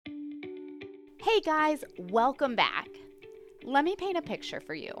Hey guys, welcome back. Let me paint a picture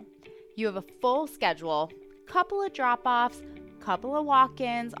for you. You have a full schedule, couple of drop-offs, couple of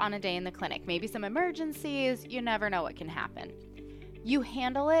walk-ins on a day in the clinic, maybe some emergencies, you never know what can happen. You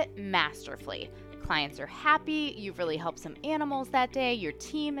handle it masterfully. Clients are happy, you've really helped some animals that day, your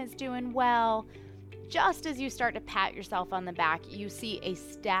team is doing well. Just as you start to pat yourself on the back, you see a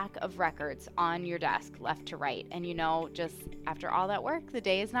stack of records on your desk left to right, and you know, just after all that work, the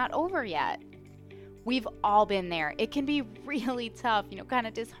day is not over yet. We've all been there. It can be really tough, kind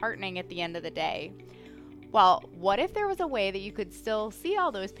of disheartening at the end of the day. Well, what if there was a way that you could still see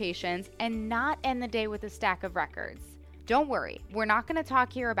all those patients and not end the day with a stack of records? Don't worry, we're not going to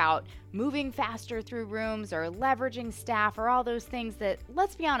talk here about moving faster through rooms or leveraging staff or all those things that,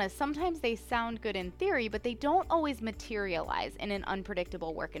 let's be honest, sometimes they sound good in theory, but they don't always materialize in an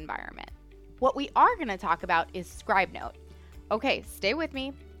unpredictable work environment. What we are going to talk about is Scribenote. Okay, stay with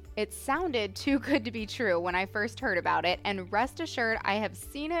me. It sounded too good to be true when I first heard about it, and rest assured I have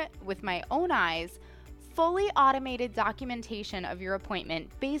seen it with my own eyes. Fully automated documentation of your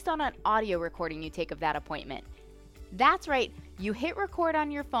appointment based on an audio recording you take of that appointment. That's right, you hit record on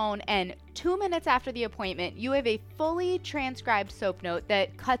your phone, and 2 minutes after the appointment, you have a fully transcribed soap note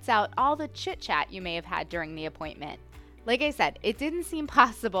that cuts out all the chit-chat you may have had during the appointment. Like I said, it didn't seem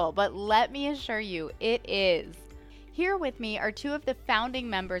possible, but let me assure you, it is. Here with me are two of the founding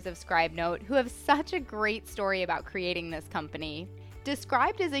members of Scribenote who have such a great story about creating this company.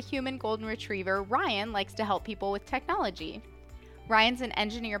 Described as a human golden retriever, Ryan likes to help people with technology. Ryan's an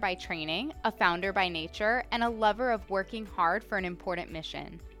engineer by training, a founder by nature, and a lover of working hard for an important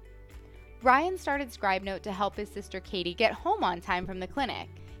mission. Ryan started Scribenote to help his sister Katie get home on time from the clinic.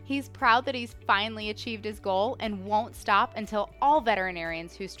 He's proud that he's finally achieved his goal and won't stop until all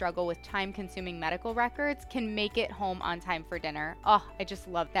veterinarians who struggle with time-consuming medical records can make it home on time for dinner. Oh, I just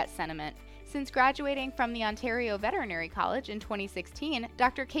love that sentiment. Since graduating from the Ontario Veterinary College in 2016,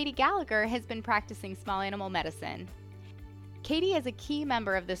 Dr. Katie Gallagher has been practicing small animal medicine. Katie is a key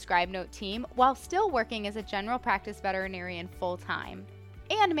member of the Scribenote team while still working as a general practice veterinarian full-time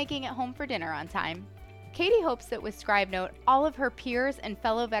and making it home for dinner on time. Katie hopes that with Scribenote, all of her peers and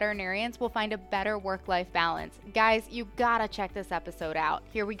fellow veterinarians will find a better work-life balance. Guys, you gotta check this episode out.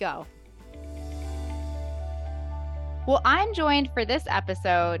 Here we go. Well, I'm joined for this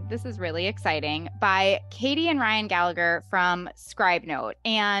episode, this is really exciting, by Katie and Ryan Gallagher from Scribenote.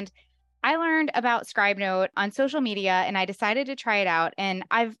 And I learned about Scribenote on social media and I decided to try it out. And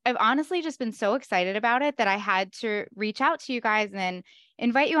I've honestly just been so excited about it that I had to reach out to you guys and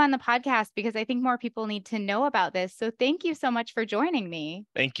invite you on the podcast because I think more people need to know about this. So thank you so much for joining me.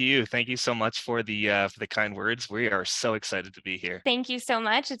 Thank you. Thank you so much for the kind words. We are so excited to be here. Thank you so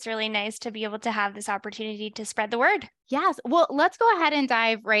much. It's really nice to be able to have this opportunity to spread the word. Yes. Well, let's go ahead and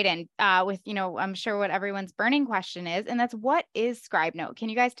dive right in with, I'm sure what everyone's burning question is, and that's what is Scribenote? Can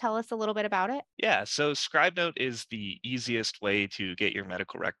you guys tell us a little bit about it? Yeah, so Scribenote is the easiest way to get your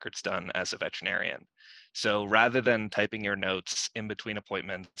medical records done as a veterinarian. So rather than typing your notes in between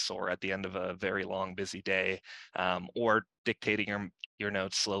appointments or at the end of a very long, busy day, or dictating your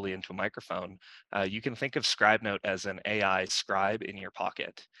notes slowly into a microphone, you can think of Scribenote as an AI scribe in your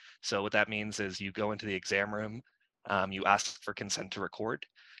pocket. So what that means is you go into the exam room, you ask for consent to record,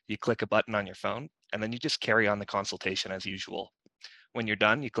 you click a button on your phone, and then you just carry on the consultation as usual. When you're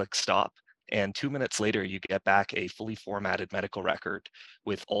done, you click stop. And 2 minutes later, you get back a fully formatted medical record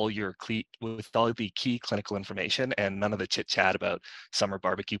with all the key clinical information and none of the chit chat about summer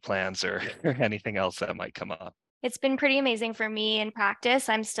barbecue plans or anything else that might come up. It's been pretty amazing for me in practice.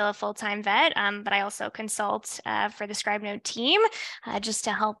 I'm still a full-time vet, but I also consult for the Scribenote team just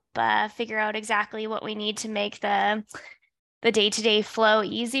to help figure out exactly what we need to make the day-to-day flow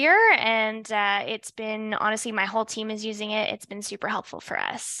easier. And it's been, honestly, my whole team is using it. It's been super helpful for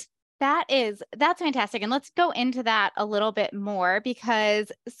us. That's fantastic. And let's go into that a little bit more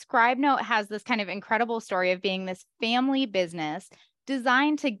because Scribenote has this kind of incredible story of being this family business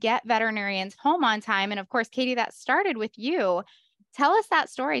designed to get veterinarians home on time. And of course, Katie, that started with you. Tell us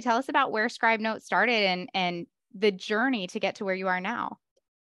that story. Tell us about where Scribenote started and the journey to get to where you are now.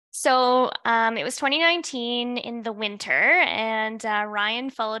 So it was 2019 in the winter, and Ryan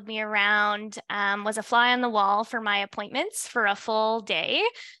followed me around, was a fly on the wall for my appointments for a full day.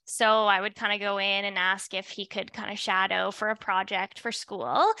 So I would kind of go in and ask if he could kind of shadow for a project for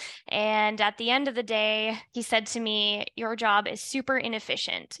school. And at the end of the day, he said to me, "Your job is super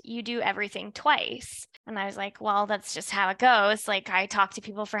inefficient. You do everything twice." And I was like, well, that's just how it goes. Like, I talk to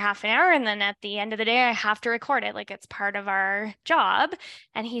people for half an hour and then at the end of the day, I have to record it. Like, it's part of our job.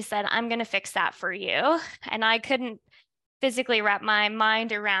 And he said, "I'm going to fix that for you." And I couldn't physically wrap my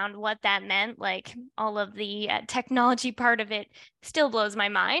mind around what that meant. Like all of the technology part of it still blows my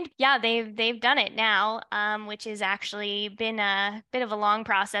mind. Yeah, they've done it now, which has actually been a bit of a long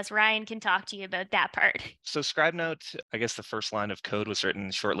process. Ryan can talk to you about that part. So Scribenote, I guess the first line of code was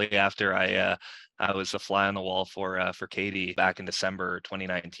written shortly after I was a fly on the wall for Katie back in December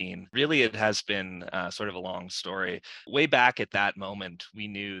 2019. Really, it has been sort of a long story. Way back at that moment, we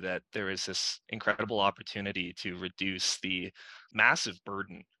knew that there was this incredible opportunity to reduce the massive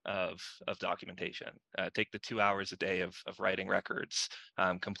burden of documentation. Take the 2 hours a day of writing records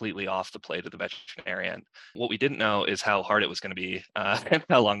completely off the plate of the veterinarian. What we didn't know is how hard it was going to be and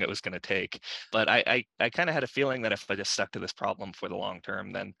how long it was going to take. But I kind of had a feeling that if I just stuck to this problem for the long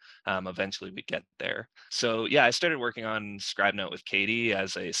term, then eventually we'd get there. So yeah, I started working on Scribenote with Katie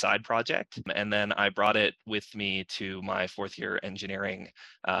as a side project, and then I brought it with me to my fourth year engineering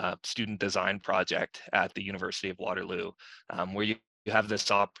student design project at the University of Waterloo, where you have this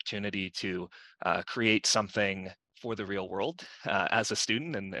opportunity to create something for the real world as a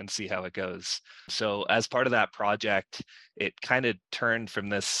student and see how it goes. So as part of that project, it kind of turned from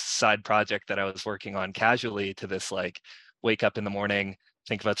this side project that I was working on casually to this like wake up in the morning,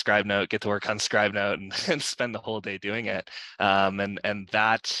 think about Scribenote, get to work on Scribenote and spend the whole day doing it. And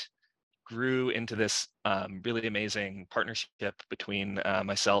that grew into this really amazing partnership between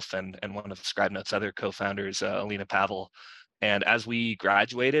myself and one of Scribenote's other co-founders, Alina Pavel. And as we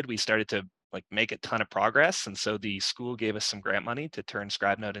graduated, we started to like make a ton of progress. And so the school gave us some grant money to turn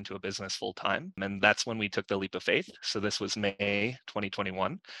Scribenote into a business full time. And that's when we took the leap of faith. So this was May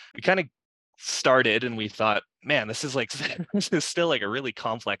 2021. We kind of started and we thought, man, this is like this is still like a really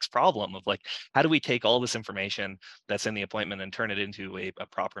complex problem of like, how do we take all this information that's in the appointment and turn it into a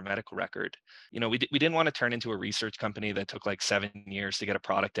proper medical record? You know, we didn't want to turn into a research company that took like 7 years to get a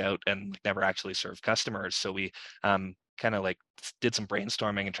product out and never actually served customers. So we kind of like did some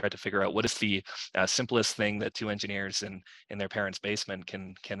brainstorming and tried to figure out what is the simplest thing that two engineers in their parents' basement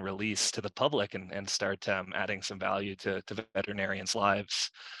can release to the public and start adding some value to veterinarians'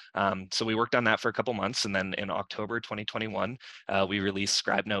 lives. So we worked on that for a couple months, and then in October 2021, we released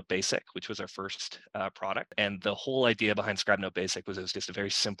Scribenote Basic, which was our first product. And the whole idea behind Scribenote Basic was it was just a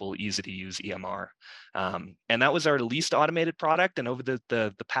very simple, easy to use EMR. And that was our least automated product. And over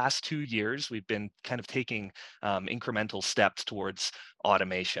the past 2 years, we've been kind of taking incremental steps towards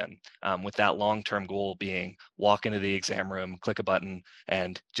automation, with that long-term goal being walk into the exam room, click a button,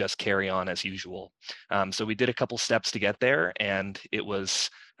 and just carry on as usual. So we did a couple steps to get there, and it was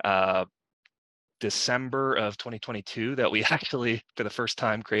December of 2022 that we actually, for the first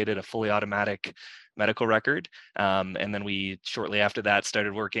time, created a fully automatic medical record. And then we shortly after that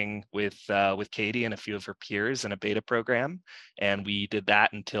started working with Katie and a few of her peers in a beta program. And we did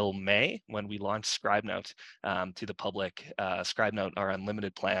that until May when we launched Scribenote to the public. Scribenote, our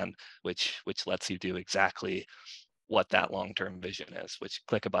unlimited plan, which lets you do exactly what that long-term vision is, which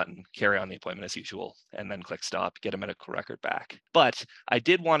click a button, carry on the appointment as usual, and then click stop, get a medical record back. But I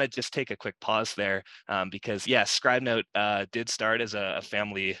did want to just take a quick pause there because yes, Scribenote did start as a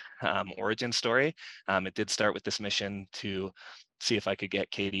family origin story. It did start with this mission to see if I could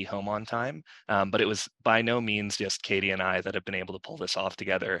get Katie home on time. But it was by no means just Katie and I that have been able to pull this off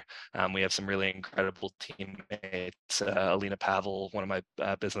together. We have some really incredible teammates. Alina Pavel, one of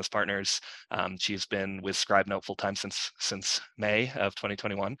my business partners, she's been with Scribenote full time since May of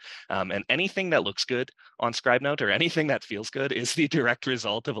 2021. And anything that looks good on Scribenote or anything that feels good is the direct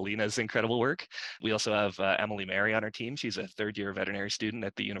result of Alina's incredible work. We also have Emily Mary on our team. She's a third-year veterinary student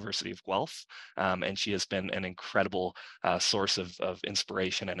at the University of Guelph, and she has been an incredible source of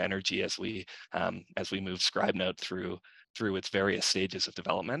inspiration and energy as we move Scribenote through its various stages of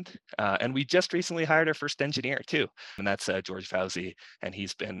development. And we just recently hired our first engineer too, and that's George Fauzi, and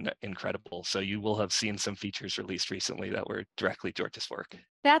he's been incredible. So you will have seen some features released recently that were directly George's work.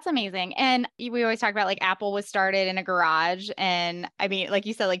 That's amazing. And we always talk about like Apple was started in a garage. And I mean, like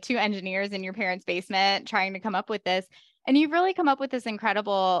you said, like two engineers in your parents' basement trying to come up with this. And you've really come up with this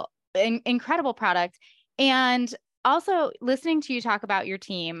incredible product. And also, listening to you talk about your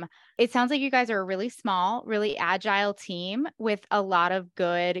team, it sounds like you guys are a really small, really agile team with a lot of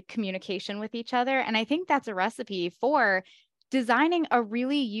good communication with each other. And I think that's a recipe for designing a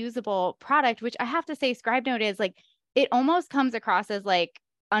really usable product, which I have to say, Scribenote is like, it almost comes across as like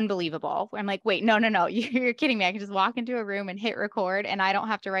unbelievable. I'm like, wait, no, you're kidding me. I can just walk into a room and hit record and I don't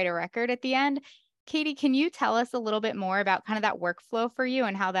have to write a record at the end. Katie, can you tell us a little bit more about kind of that workflow for you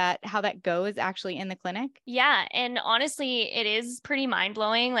and how that goes actually in the clinic? Yeah. And honestly, it is pretty mind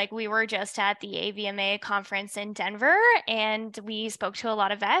blowing. Like we were just at the AVMA conference in Denver and we spoke to a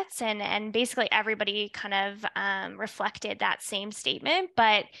lot of vets and basically everybody kind of reflected that same statement,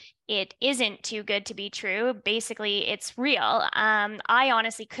 but it isn't too good to be true. Basically, it's real. I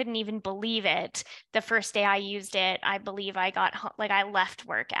honestly couldn't even believe it. The first day I used it, I believe I I left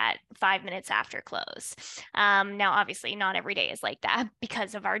work at 5 minutes after close. Now, obviously, not every day is like that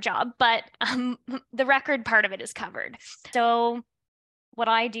because of our job, but the record part of it is covered. So what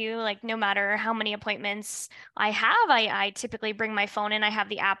I do, like no matter how many appointments I have, I typically bring my phone in. I have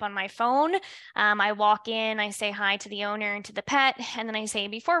the app on my phone. I walk in, I say hi to the owner and to the pet, and then I say,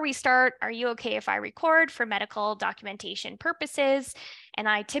 before we start, are you okay if I record for medical documentation purposes? And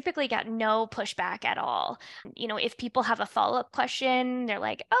I typically get no pushback at all. You know, if people have a follow-up question, they're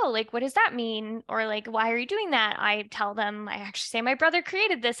like, oh, like, what does that mean? Or like, why are you doing that? I tell them, I actually say my brother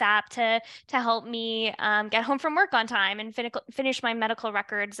created this app to help me get home from work on time and finish my medical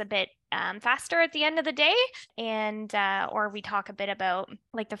records a bit faster at the end of the day. And or we talk a bit about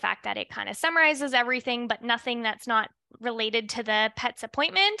like the fact that it kind of summarizes everything, but nothing that's not related to the pet's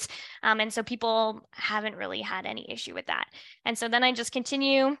appointment. And so people haven't really had any issue with that. And so then I just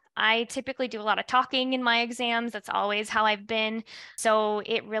continue. I typically do a lot of talking in my exams. That's always how I've been. So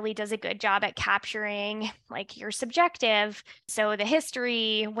it really does a good job at capturing like your subjective. So the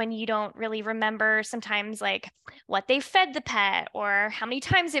history, when you don't really remember sometimes like what they fed the pet or how many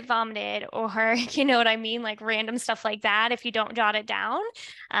times it vomited or, you know what I mean? Like random stuff like that if you don't jot it down.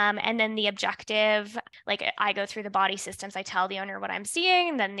 And then the objective, like I go through the body systems, I tell the owner what I'm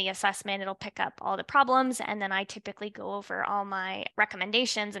seeing, then the assessment, it'll pick up all the problems. And then I typically go over all my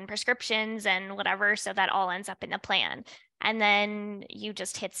recommendations and prescriptions and whatever. So that all ends up in the plan. And then you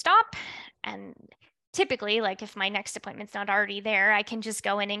just hit stop. And typically, like if my next appointment's not already there, I can just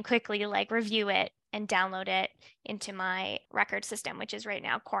go in and quickly like review it and download it into my record system, which is right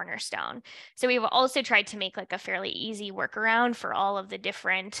now Cornerstone. So we've also tried to make like a fairly easy workaround for all of the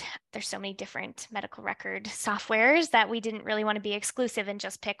different, there's so many different medical record softwares that we didn't really want to be exclusive and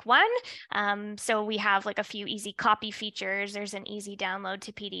just pick one. So we have like a few easy copy features. There's an easy download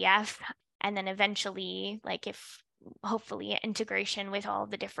to PDF. And then eventually, like if hopefully integration with all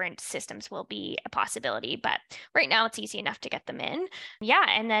the different systems will be a possibility, but right now it's easy enough to get them in. Yeah,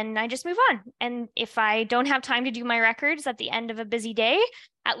 and then I just move on. And if I don't have time to do my records at the end of a busy day,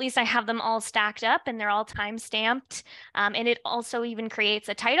 at least I have them all stacked up and they're all time stamped. And it also even creates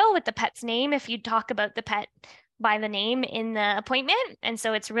a title with the pet's name if you talk about the pet by the name in the appointment. And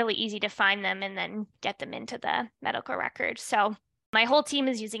so it's really easy to find them and then get them into the medical record. So my whole team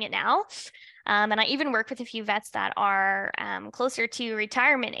is using it now. And I even work with a few vets that are closer to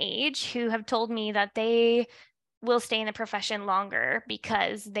retirement age who have told me that they will stay in the profession longer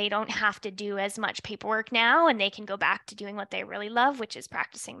because they don't have to do as much paperwork now and they can go back to doing what they really love, which is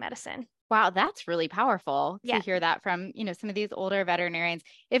practicing medicine. Wow, that's really powerful to hear that from, some of these older veterinarians.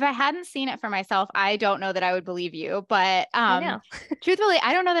 If I hadn't seen it for myself, I don't know that I would believe you, but truthfully,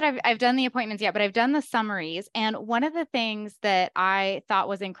 I don't know that I've done the appointments yet, but I've done the summaries. And one of the things that I thought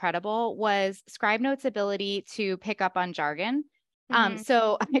was incredible was Scribenote's ability to pick up on jargon.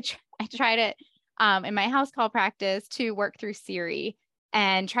 So I tried it in my house call practice to work through Siri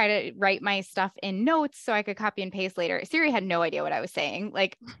and try to write my stuff in notes so I could copy and paste later. Siri had no idea what I was saying.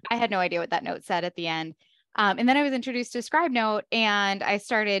 Like I had no idea what that note said at the end. And then I was introduced to Scribenote and I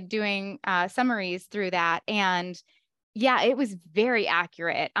started doing summaries through that. And yeah, it was very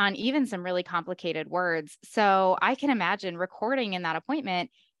accurate on even some really complicated words. So I can imagine recording in that appointment,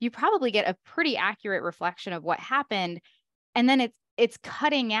 you probably get a pretty accurate reflection of what happened. And then it's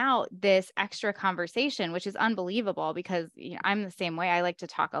cutting out this extra conversation, which is unbelievable because I'm the same way. I like to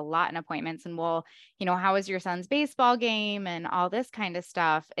talk a lot in appointments and how was your son's baseball game and all this kind of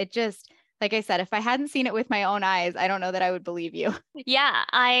stuff. It just, like I said, if I hadn't seen it with my own eyes, I don't know that I would believe you. Yeah,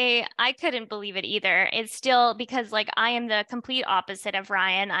 I couldn't believe it either. It's still because like I am the complete opposite of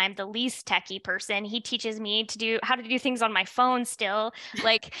Ryan. I'm the least techie person. He teaches me how to do things on my phone still.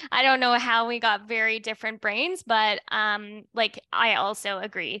 Like I don't know how we got very different brains, but like I also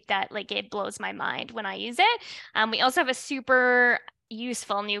agree that like it blows my mind when I use it. We also have a super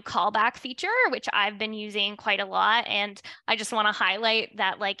useful new callback feature, which I've been using quite a lot. And I just want to highlight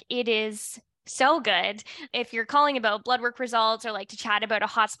that like it is so good. If you're calling about blood work results or like to chat about a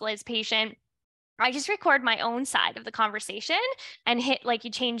hospitalized patient, I just record my own side of the conversation and hit, like,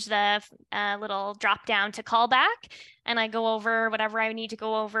 you change the little drop down to callback, and I go over whatever I need to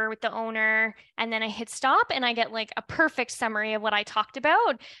go over with the owner, and then I hit stop and I get like a perfect summary of what I talked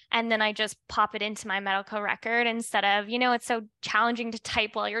about, and then I just pop it into my medical record instead of, it's so challenging to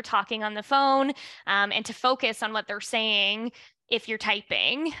type while you're talking on the phone, and to focus on what they're saying if you're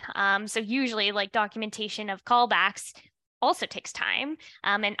typing. So usually, like, documentation of callbacks also takes time.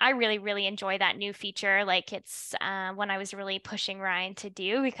 And I really, really enjoy that new feature. Like, it's when I was really pushing Ryan to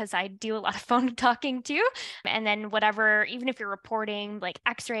do, because I do a lot of phone talking too. And then whatever, even if you're reporting like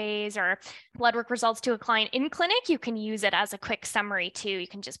x-rays or blood work results to a client in clinic, you can use it as a quick summary too. You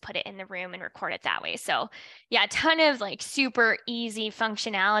can just put it in the room and record it that way. So yeah, a ton of like super easy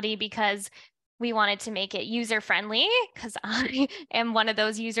functionality, because we wanted to make it user friendly, because I am one of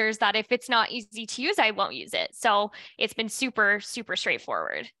those users that if it's not easy to use, I won't use it. So it's been super, super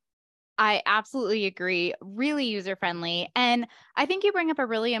straightforward. I absolutely agree. Really user friendly. And I think you bring up a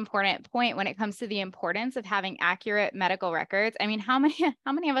really important point when it comes to the importance of having accurate medical records. I mean, how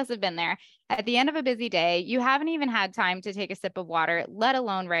many of us have been there at the end of a busy day? You haven't even had time to take a sip of water, let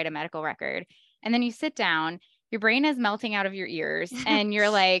alone write a medical record. And then you sit down, your brain is melting out of your ears, and you're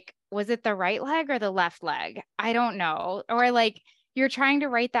like, was it the right leg or the left leg? I don't know. Or like, you're trying to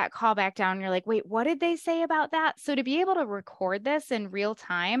write that call back down. And you're like, wait, what did they say about that? So to be able to record this in real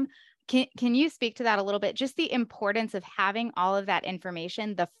time, can you speak to that a little bit? Just the importance of having all of that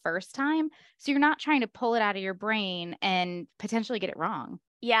information the first time, so you're not trying to pull it out of your brain and potentially get it wrong.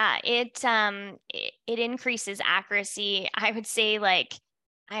 Yeah, it increases accuracy. I would say, like,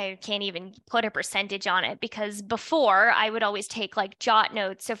 I can't even put a percentage on it, because before I would always take like jot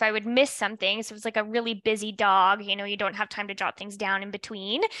notes. So if I would miss something, so it was like a really busy dog, you don't have time to jot things down in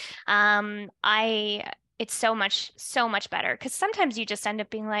between. It's so much better, because sometimes you just end up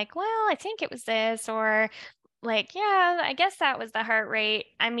being like, well, I think it was this, or like, yeah, I guess that was the heart rate.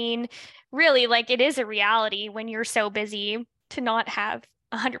 I mean, really, like, it is a reality when you're so busy to not have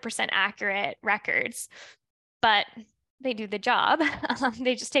 100% accurate records, but they do the job.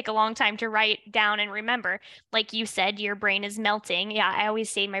 They just take a long time to write down and remember. Like you said, your brain is melting. Yeah, I always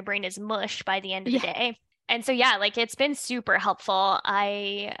say my brain is mush by the end of the day. And so yeah, like, it's been super helpful.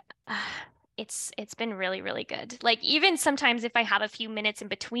 It's been really, really good. Like, even sometimes if I have a few minutes in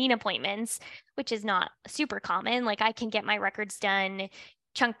between appointments, which is not super common, like, I can get my records done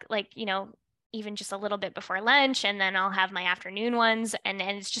like, even just a little bit before lunch, and then I'll have my afternoon ones, and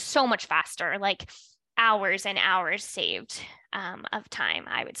it's just so much faster. Like, hours and hours saved of time,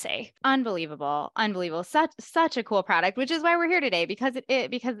 I would say. Unbelievable. Such a cool product, which is why we're here today, because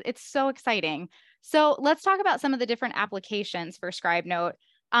because it's so exciting. So let's talk about some of the different applications for Scribenote.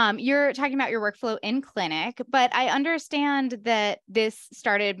 You're talking about your workflow in clinic, but I understand that this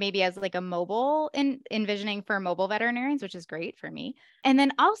started maybe as like a mobile envisioning for mobile veterinarians, which is great for me. And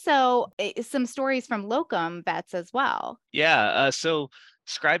then also some stories from locum vets as well. Yeah. So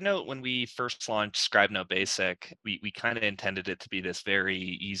Scribenote, when we first launched Scribenote Basic, we kind of intended it to be this very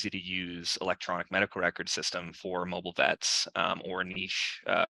easy to use electronic medical record system for mobile vets, or niche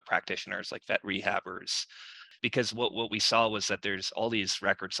practitioners like vet rehabbers. Because what we saw was that there's all these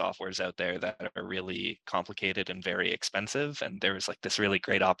record softwares out there that are really complicated and very expensive. And there was like this really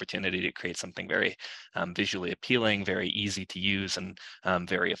great opportunity to create something very visually appealing, very easy to use, and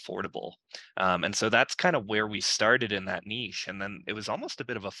very affordable. And so that's kind of where we started in that niche. And then it was almost a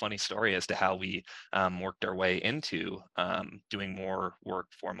bit of a funny story as to how we worked our way into doing more work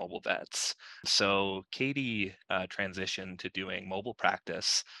for mobile vets. So Katie transitioned to doing mobile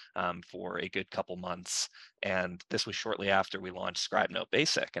practice for a good couple months. And this was shortly after we launched Scribenote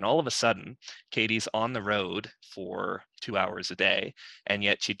Basic. And all of a sudden, Katie's on the road for 2 hours a day, and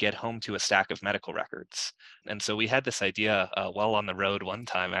yet she'd get home to a stack of medical records. And so we had this idea while on the road one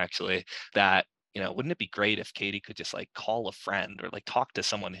time, actually, that wouldn't it be great if Katie could just like call a friend or like talk to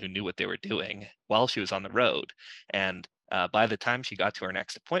someone who knew what they were doing while she was on the road? And by the time she got to her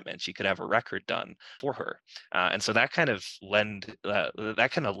next appointment, she could have a record done for her. And so that kind of led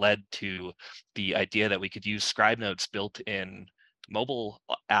to the idea that we could use Scribenote's built-in mobile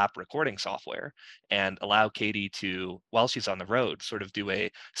app recording software and allow Katie to, while she's on the road, sort of do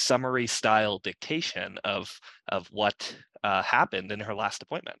a summary style dictation of what happened in her last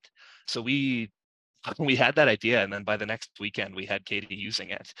appointment. So we we had that idea, and then by the next weekend, we had Katie using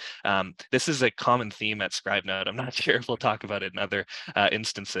it. This is a common theme at Scribenote. I'm not sure if we'll talk about it in other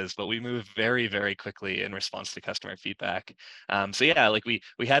instances, but we move very, very quickly in response to customer feedback. So yeah, like we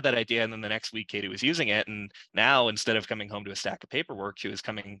had that idea, and then the next week, Katie was using it, and now instead of coming home to a stack of paperwork, she was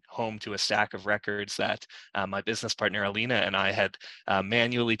coming home to a stack of records that my business partner Alina and I had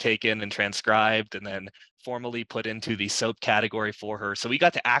manually taken and transcribed, and then formally put into the SOAP category for her. So we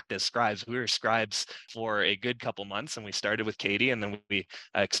got to act as scribes. We were scribes for a good couple months, and we started with Katie, and then we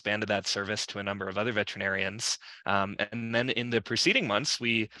expanded that service to a number of other veterinarians. And then in the preceding months,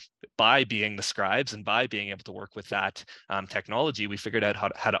 by being the scribes and by being able to work with that technology, we figured out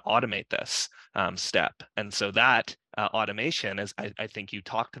how to automate this step. And so that automation, as I think you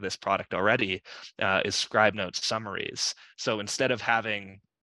talked to this product already, is Scribenote summaries. So instead of having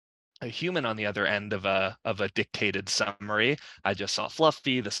a human on the other end of a dictated summary, I just saw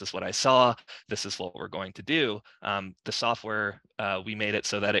Fluffy, this is what I saw, this is what we're going to do. The software, we made it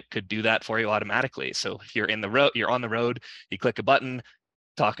so that it could do that for you automatically. So if you're you're on the road, you click a button,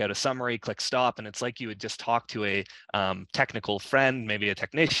 talk out a summary, click stop, and it's like you would just talk to a technical friend, maybe a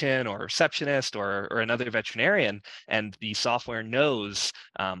technician or a receptionist or another veterinarian, and the software knows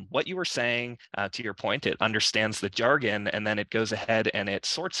what you were saying. To your point, it understands the jargon, and then it goes ahead and it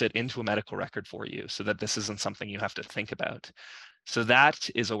sorts it into a medical record for you so that this isn't something you have to think about. So that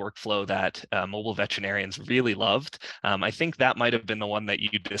is a workflow that mobile veterinarians really loved. I think that might have been the one that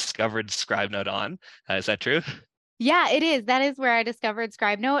you discovered Scribenote on. Is that true? Yeah, it is. That is where I discovered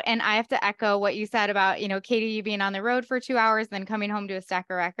Scribenote. And I have to echo what you said about, Katie, you being on the road for 2 hours, then coming home to a stack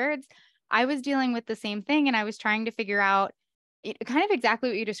of records. I was dealing with the same thing, and I was trying to figure out kind of exactly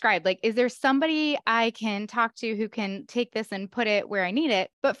what you described. Like, is there somebody I can talk to who can take this and put it where I need it?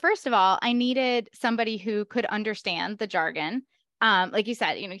 But first of all, I needed somebody who could understand the jargon. Like you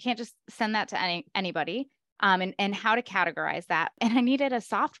said, you can't just send that to anybody. And how to categorize that. And I needed a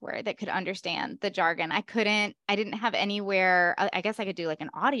software that could understand the jargon. I didn't have anywhere, I guess I could do like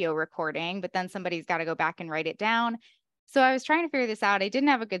an audio recording, but then somebody's got to go back and write it down. So I was trying to figure this out. I didn't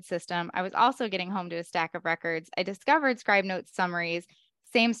have a good system. I was also getting home to a stack of records. I discovered Scribenote summaries,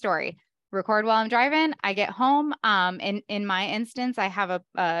 same story. Record while I'm driving. I get home. In my instance, I have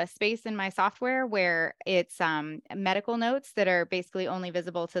a space in my software where it's medical notes that are basically only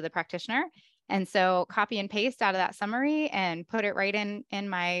visible to the practitioner. And so copy and paste out of that summary and put it right in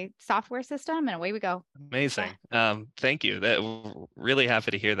my software system, and away we go. Amazing. Thank you. We're really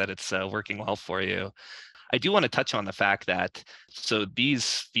happy to hear that it's working well for you. I do want to touch on the fact that so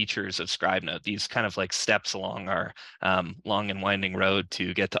these features of Scribenote, these kind of like steps along our long and winding road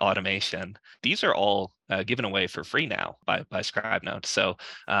to get to automation, these are all given away for free now by Scribenote. So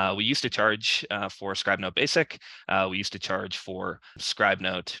we used to charge for Scribenote Basic. We used to charge for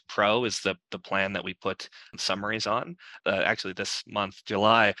Scribenote Pro is the plan that we put summaries on. Actually, this month,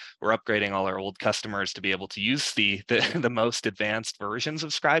 July, we're upgrading all our old customers to be able to use the most advanced versions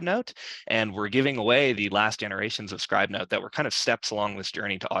of Scribenote. And we're giving away the last generations of Scribenote that were kind of steps along this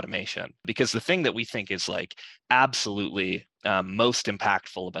journey to automation. Because the thing that we think is like absolutely most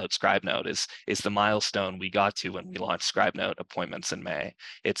impactful about Scribenote is the milestone we got to when we launched Scribenote appointments in May.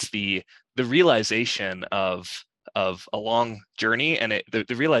 It's the realization of a long journey, and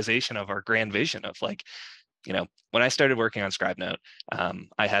the realization of our grand vision of like, when I started working on Scribenote,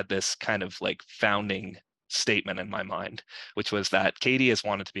 I had this kind of like founding statement in my mind, which was that Katie has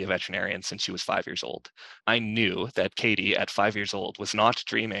wanted to be a veterinarian since she was 5 years old. I knew that Katie at 5 years old was not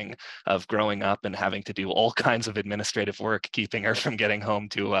dreaming of growing up and having to do all kinds of administrative work, keeping her from getting home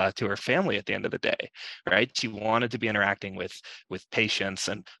to her family at the end of the day, right? She wanted to be interacting with patients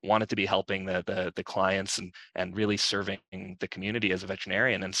and wanted to be helping the clients and really serving the community as a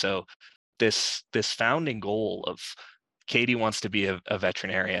veterinarian. And so this founding goal of Katie wants to be a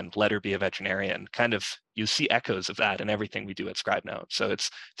veterinarian, let her be a veterinarian, kind of, you see echoes of that in everything we do at Scribenote. So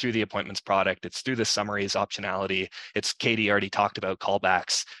it's through the appointments product, it's through the summaries optionality, it's Katie already talked about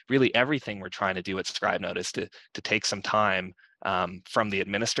callbacks. Really everything we're trying to do at Scribenote is to take some time from the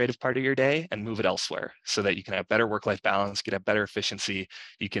administrative part of your day and move it elsewhere so that you can have better work-life balance, you can have better efficiency,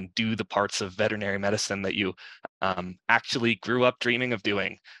 you can do the parts of veterinary medicine that you actually grew up dreaming of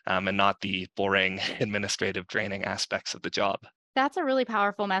doing, and not the boring administrative draining aspects of the job. That's a really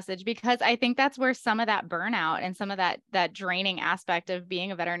powerful message, because I think that's where some of that burnout and some of that draining aspect of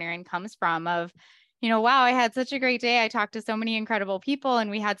being a veterinarian comes from of, wow, I had such a great day. I talked to so many incredible people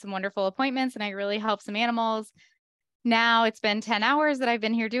and we had some wonderful appointments and I really helped some animals. Now it's been 10 hours that I've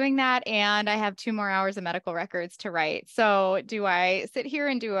been here doing that, and I have 2 more hours of medical records to write. So do I sit here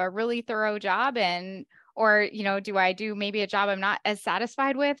and do a really thorough job Or, do I do maybe a job I'm not as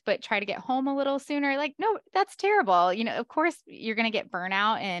satisfied with, but try to get home a little sooner? Like, no, that's terrible. Of course you're going to get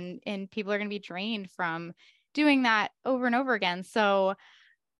burnout and people are going to be drained from doing that over and over again. So,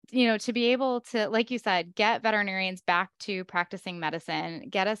 to be able to, like you said, get veterinarians back to practicing medicine,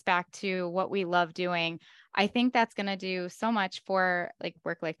 get us back to what we love doing. I think that's going to do so much for like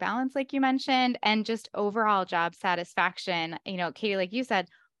work-life balance, like you mentioned, and just overall job satisfaction. Katie, like you said,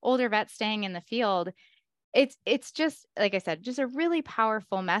 older vets staying in the field, it's just, like I said, just a really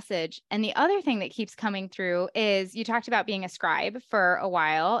powerful message. And the other thing that keeps coming through is you talked about being a scribe for a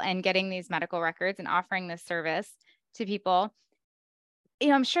while and getting these medical records and offering this service to people.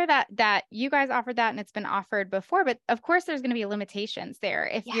 I'm sure that you guys offered that and it's been offered before, but of course there's going to be limitations there.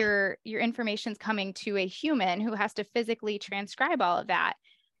 If your information's coming to a human who has to physically transcribe all of that,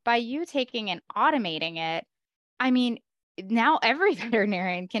 by you taking and automating it, I mean, now every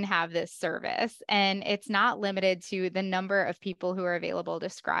veterinarian can have this service, and it's not limited to the number of people who are available to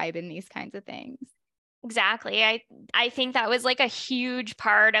scribe in these kinds of things. Exactly. I think that was like a huge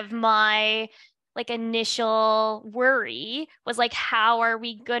part of my like initial worry was like, how are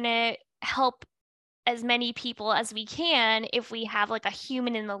we gonna help as many people as we can if we have like a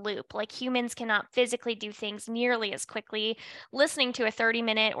human in the loop? Like humans cannot physically do things nearly as quickly. Listening to a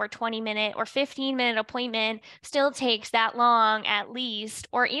 30-minute or 20-minute or 15-minute appointment still takes that long at least,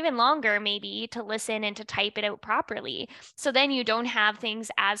 or even longer maybe, to listen and to type it out properly. So then you don't have things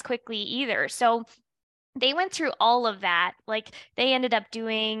as quickly either. So they went through all of that. Like they ended up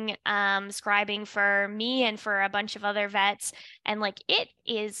doing scribing for me and for a bunch of other vets, and like it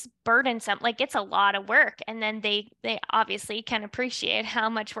is burdensome. Like it's a lot of work, and then they obviously can appreciate how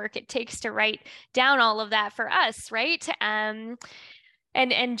much work it takes to write down all of that for us, right? And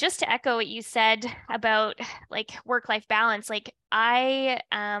just to echo what you said about like work-life balance, like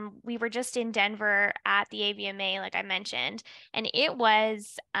we were just in Denver at the AVMA, like I mentioned, and it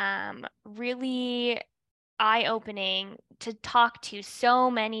was really eye-opening to talk to so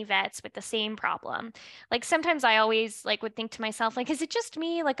many vets with the same problem. Like sometimes I always like would think to myself, like, is it just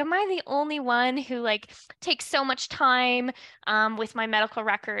me? Like, am I the only one who like takes so much time with my medical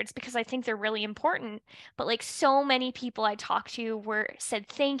records because I think they're really important? But like so many people I talked to said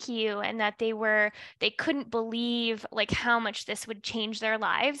thank you, and that they couldn't believe like how much this would change their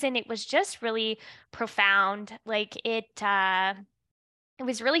lives. And it was just really profound. Like it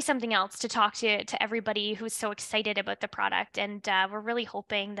was really something else to talk to everybody who's so excited about the product. And we're really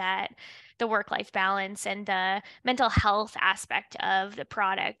hoping that the work-life balance and the mental health aspect of the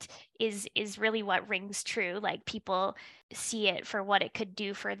product is really what rings true. Like people see it for what it could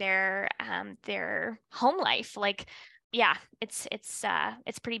do for their home life. Like, yeah, it's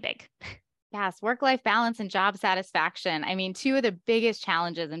pretty big. Yes, work-life balance and job satisfaction. I mean, two of the biggest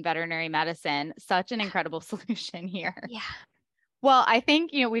challenges in veterinary medicine. Such an incredible solution here. Yeah. Well, I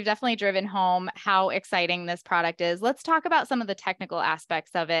think, we've definitely driven home how exciting this product is. Let's talk about some of the technical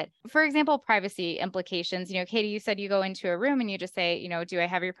aspects of it. For example, privacy implications. Katie, you said you go into a room and you just say, do I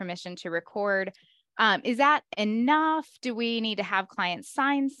have your permission to record? Is that enough? Do we need to have clients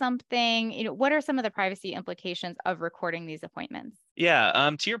sign something? What are some of the privacy implications of recording these appointments? Yeah,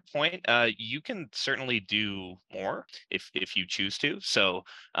 to your point, you can certainly do more if you choose to. So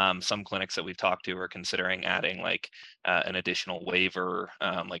some clinics that we've talked to are considering adding like an additional waiver,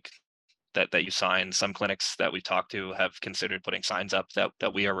 like that you sign. Some clinics that we talked to have considered putting signs up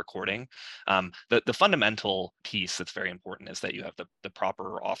that we are recording. The fundamental piece that's very important is that you have the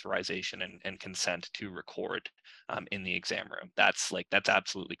proper authorization and consent to record in the exam room. That's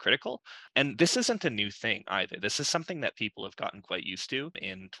absolutely critical. And this isn't a new thing either. This is something that people have gotten quite used to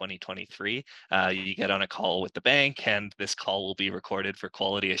in 2023. You get on a call with the bank and this call will be recorded for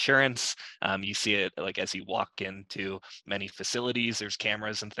quality assurance. You see it like as you walk into many facilities, there's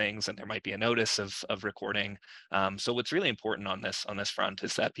cameras and things, and there might be a notice of recording. So what's really important on this front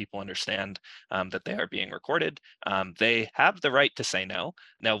is that people understand that they are being recorded. They have the right to say no.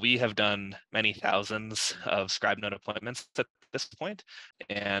 Now, we have done many thousands of Scribenote appointments at this point,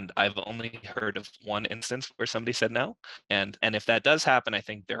 and I've only heard of one instance where somebody said no. And if that does happen, I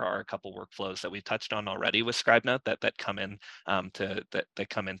think there are a couple workflows that we touched on already with Scribenote that come in that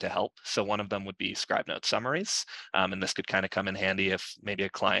come in to help. So one of them would be Scribenote summaries, and this could kind of come in handy if maybe a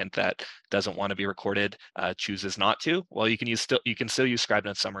client that doesn't want to be recorded chooses not to. Well, you can still use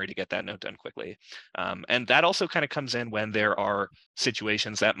Scribenote summary to get that note done quickly, and that also kind of comes in when there are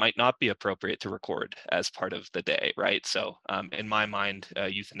situations that might not be appropriate to record as part of the day, right? So in my mind,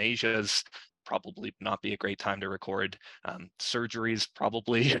 euthanasia is probably not be a great time to record. Surgeries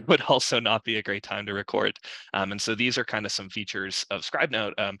probably would also not be a great time to record. And so these are kind of some features of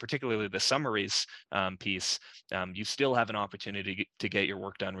Scribenote, particularly the summaries piece. You still have an opportunity to get your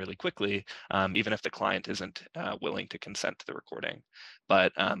work done really quickly, even if the client isn't willing to consent to the recording.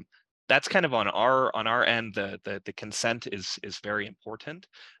 But that's kind of on our end. The consent is very important.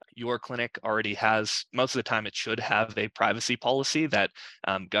 Your clinic already has, most of the time it should have a privacy policy that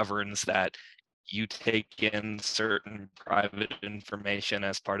governs that you take in certain private information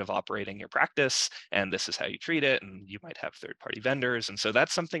as part of operating your practice, and this is how you treat it, and you might have third-party vendors. And so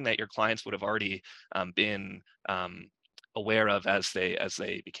that's something that your clients would have already been aware of as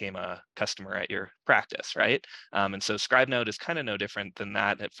they became a customer at your practice, right? And so Scribenote is kind of no different than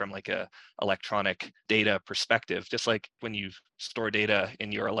that from like a electronic data perspective. Just like when you store data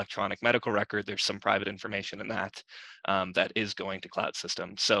in your electronic medical record, there's some private information in that that is going to cloud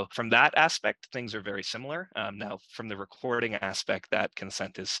systems. So from that aspect, things are very similar. Now, from the recording aspect, that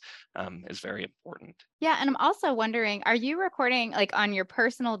consent is very important. Yeah, and I'm also wondering, are you recording like on your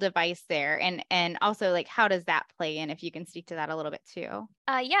personal device there? And also like, how does that play in, if you can speak to that a little bit too?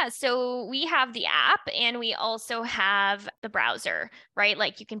 Yeah, so we have the app and we also have the browser, right?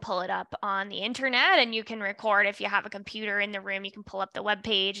 Like you can pull it up on the internet and you can record. If you have a computer in the room, you can pull up the web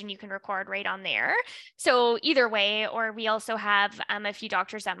page and you can record right on there. So either way, or we also have a few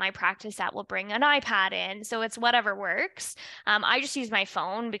doctors at my practice that will bring an iPad in. So it's whatever works. I just use my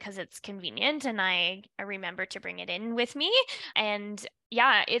phone because it's convenient and I remember to bring it in with me. And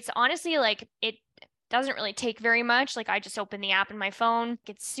yeah, it's honestly like it doesn't really take very much. Like I just open the app in my phone.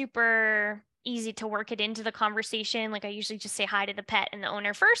 It's super easy to work it into the conversation. Like I usually just say hi to the pet and the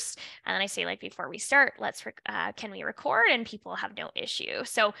owner first. And then I say like, before we start, can we record? And people have no issue.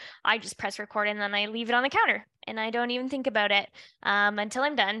 So I just press record and then I leave it on the counter and I don't even think about it until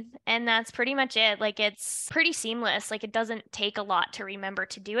I'm done. And that's pretty much it. Like it's pretty seamless. Like it doesn't take a lot to remember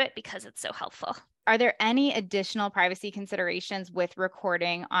to do it because it's so helpful. Are there any additional privacy considerations with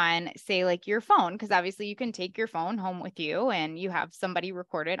recording on, say, like your phone? Because obviously you can take your phone home with you and you have somebody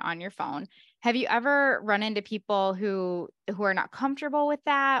recorded on your phone. Have you ever run into people who are not comfortable with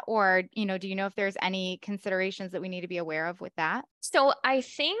that? Or, do you know if there's any considerations that we need to be aware of with that? So I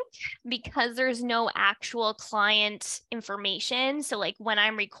think because there's no actual client information, so like when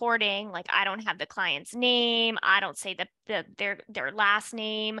I'm recording, like I don't have the client's name, I don't say their last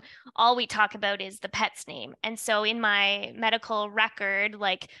name. All we talk about is the pet's name. And so in my medical record,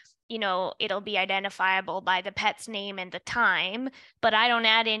 like it'll be identifiable by the pet's name and the time, but I don't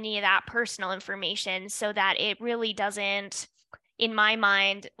add any of that personal information so that it really doesn't, in my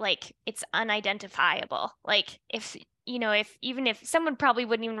mind, like it's unidentifiable. Like if someone probably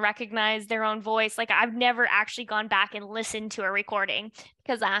wouldn't even recognize their own voice, like I've never actually gone back and listened to a recording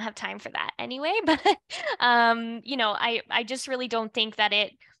because I don't have time for that anyway. But, I just really don't think that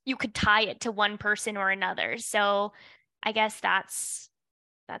you could tie it to one person or another. So I guess that's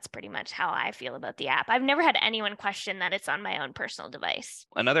pretty much how I feel about the app. I've never had anyone question that it's on my own personal device.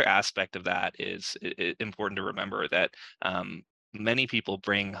 Another aspect of that is important to remember that many people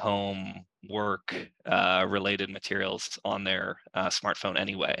bring home work related materials on their smartphone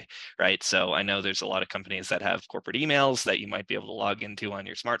anyway, right? So I know there's a lot of companies that have corporate emails that you might be able to log into on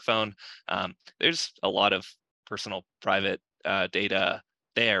your smartphone. There's a lot of personal private data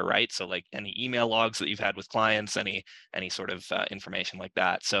there, right? So like any email logs that you've had with clients, any sort of information like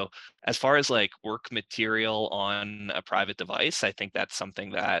that. So as far as like work material on a private device, I think that's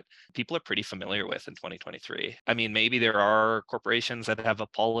something that people are pretty familiar with in 2023. I mean, maybe there are corporations that have a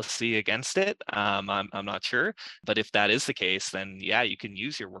policy against it. I'm not sure, but if that is the case, then yeah, you can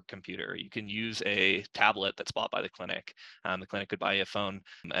use your work computer. You can use a tablet that's bought by the clinic. The clinic could buy you a phone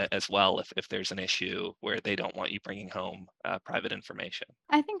as well if there's an issue where they don't want you bringing home private information.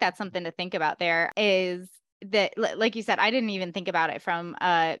 I think that's something to think about there is that, like you said, I didn't even think about it from,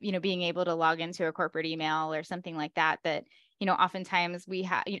 being able to log into a corporate email or something like that, oftentimes we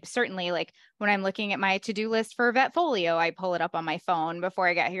have, certainly like when I'm looking at my to-do list for VetFolio, I pull it up on my phone before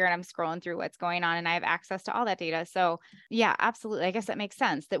I get here and I'm scrolling through what's going on and I have access to all that data. So yeah, absolutely. I guess that makes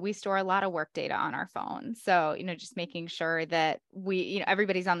sense that we store a lot of work data on our phone. So, just making sure that we,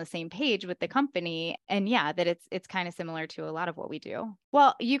 everybody's on the same page with the company and yeah, that it's kind of similar to a lot of what we do.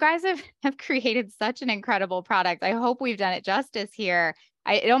 Well, you guys have created such an incredible product. I hope we've done it justice here.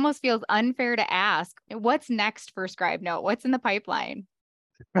 It almost feels unfair to ask, what's next for Scribenote? What's in the pipeline?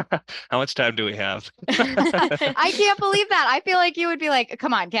 How much time do we have? I can't believe that. I feel like you would be like,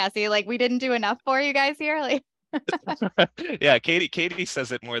 come on, Cassi, like we didn't do enough for you guys here. Like, yeah, Katie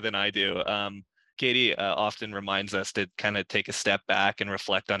says it more than I do. Katie often reminds us to kind of take a step back and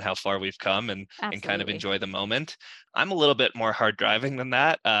reflect on how far we've come and kind of enjoy the moment. I'm a little bit more hard driving than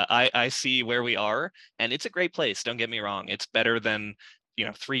that. I see where we are, and it's a great place. Don't get me wrong. It's better than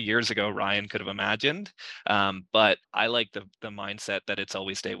 3 years ago Ryan could have imagined. But I like the mindset that it's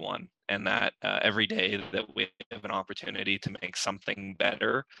always day one, and that every day that we have an opportunity to make something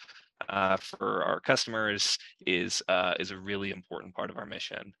better for our customers is a really important part of our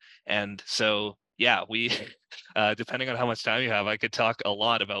mission. And so, yeah, we, depending on how much time you have, I could talk a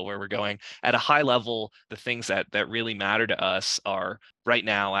lot about where we're going. At a high level, the things that really matter to us are right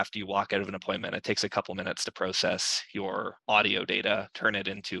now, after you walk out of an appointment, it takes a couple minutes to process your audio data, turn it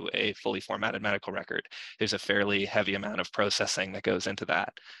into a fully formatted medical record. There's a fairly heavy amount of processing that goes into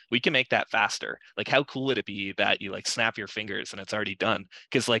that. We can make that faster. Like, how cool would it be that you like snap your fingers and it's already done?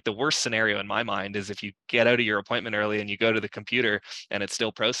 Because like the worst scenario in my mind is if you get out of your appointment early and you go to the computer and it's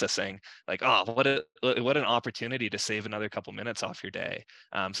still processing, like, oh, what an opportunity to save another couple minutes off your day.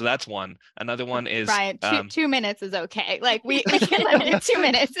 So that's one. Another one is Ryan, 2 minutes is okay. Like we can live with 2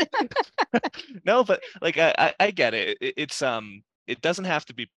 minutes. No, but like I get it. It doesn't have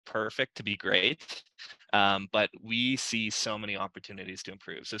to be perfect to be great. But we see so many opportunities to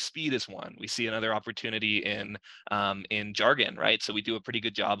improve. So speed is one. We see another opportunity in jargon, right? So we do a pretty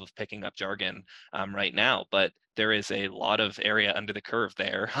good job of picking up jargon right now, but there is a lot of area under the curve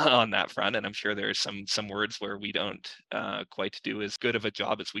there on that front, and I'm sure there's some words where we don't quite do as good of a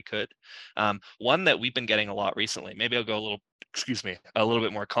job as we could. One that we've been getting a lot recently, maybe I'll go a little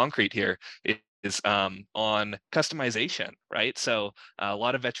bit more concrete here, is on customization, right? So a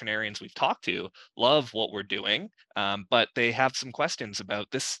lot of veterinarians we've talked to love what we're doing, but they have some questions about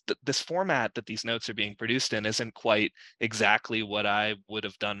this format that these notes are being produced in isn't quite exactly what I would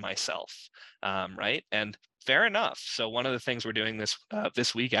have done myself, right? And fair enough. So one of the things we're doing this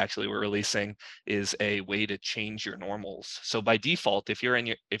week, actually, we're releasing is a way to change your normals. So by default, if you're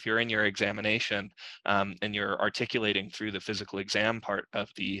in your examination and you're articulating through the physical exam part of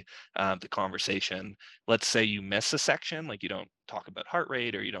the conversation, let's say you miss a section, like you don't talk about heart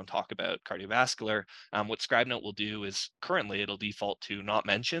rate or you don't talk about cardiovascular, what Scribenote will do is currently it'll default to not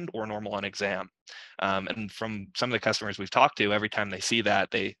mentioned or normal on exam. And from some of the customers we've talked to, every time they see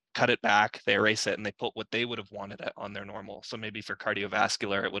that, they cut it back, they erase it, and they put what they would have wanted on their normal. So maybe for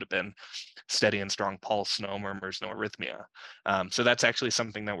cardiovascular, it would have been steady and strong pulse, no murmurs, no arrhythmia. So that's actually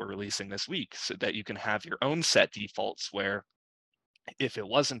something that we're releasing this week, so that you can have your own set defaults where if it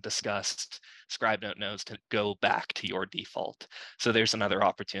wasn't discussed, Scribenote knows to go back to your default. So there's another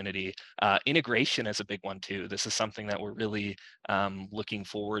opportunity. Integration is a big one too. This is something that we're really looking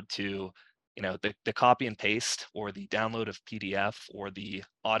forward to. The copy and paste or the download of PDF or the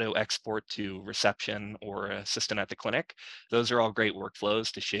auto export to reception or assistant at the clinic. Those are all great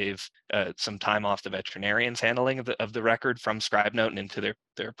workflows to shave some time off the veterinarian's handling of the record from Scribenote and into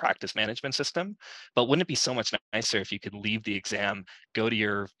their practice management system. But wouldn't it be so much nicer if you could leave the exam, go to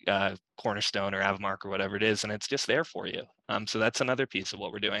your Cornerstone or Avmark or whatever it is, and it's just there for you. So that's another piece of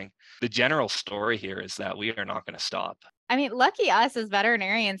what we're doing. The general story here is that we are not going to stop. I mean, lucky us as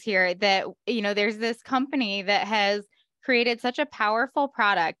veterinarians here that, there's this company that has created such a powerful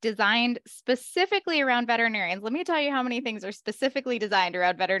product designed specifically around veterinarians. Let me tell you how many things are specifically designed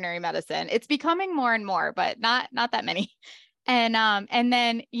around veterinary medicine. It's becoming more and more, but not that many. And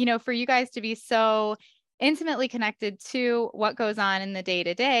then, for you guys to be so intimately connected to what goes on in the day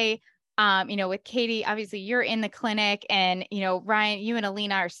to day, with Katie, obviously you're in the clinic, and, Ryan, you and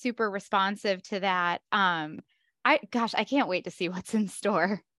Alina are super responsive to that. I can't wait to see what's in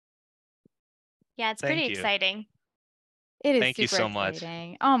store. Yeah, it's pretty exciting. It is Thank you so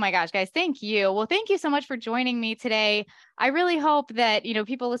exciting. much. Oh my gosh, guys, thank you. Well, thank you so much for joining me today. I really hope that,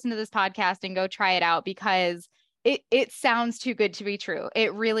 people listen to this podcast and go try it out, because it sounds too good to be true.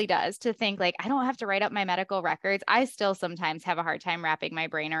 It really does, to think like, I don't have to write up my medical records. I still sometimes have a hard time wrapping my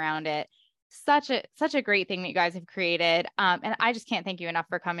brain around it. Such a great thing that you guys have created. And I just can't thank you enough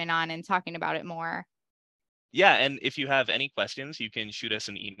for coming on and talking about it more. Yeah, and if you have any questions, you can shoot us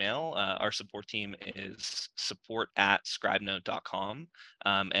an email. Our support team is support@scribenote.com.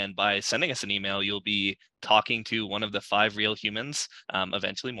 And by sending us an email, you'll be talking to one of the 5 real humans,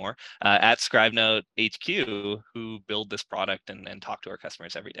 eventually more, at Scribenote HQ, who build this product and talk to our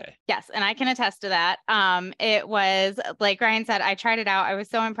customers every day. Yes, and I can attest to that. It was, like Ryan said, I tried it out. I was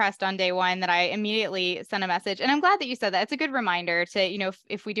so impressed on day one that I immediately sent a message. And I'm glad that you said that. It's a good reminder to,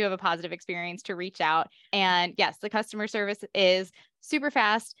 if we do have a positive experience, to reach out. And yes, the customer service is super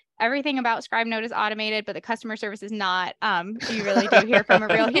fast. Everything about Scribenote is automated, but the customer service is not. You really do hear from a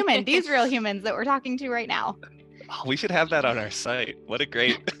real human, these real humans that we're talking to right now. Oh, we should have that on our site. What a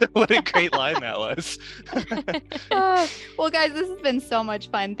great, what a great line that was. Well, guys, this has been so much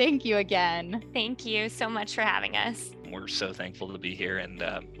fun. Thank you again. Thank you so much for having us. We're so thankful to be here, and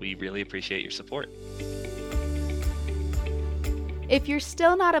we really appreciate your support. If you're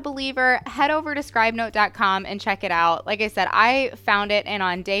still not a believer, head over to scribenote.com and check it out. Like I said, I found it, and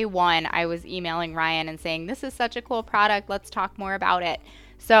on day one, I was emailing Ryan and saying, this is such a cool product. Let's talk more about it.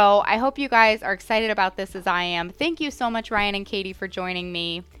 So I hope you guys are excited about this as I am. Thank you so much, Ryan and Katie, for joining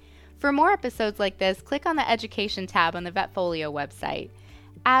me. For more episodes like this, click on the Education tab on the VetFolio website.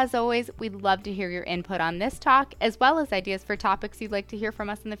 As always, we'd love to hear your input on this talk, as well as ideas for topics you'd like to hear from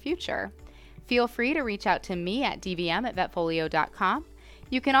us in the future. Feel free to reach out to me at dvm@vetfolio.com.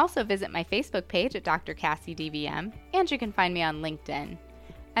 You can also visit my Facebook page at Dr. Cassi DVM, and you can find me on LinkedIn.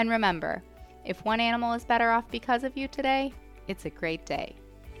 And remember, if one animal is better off because of you today, it's a great day.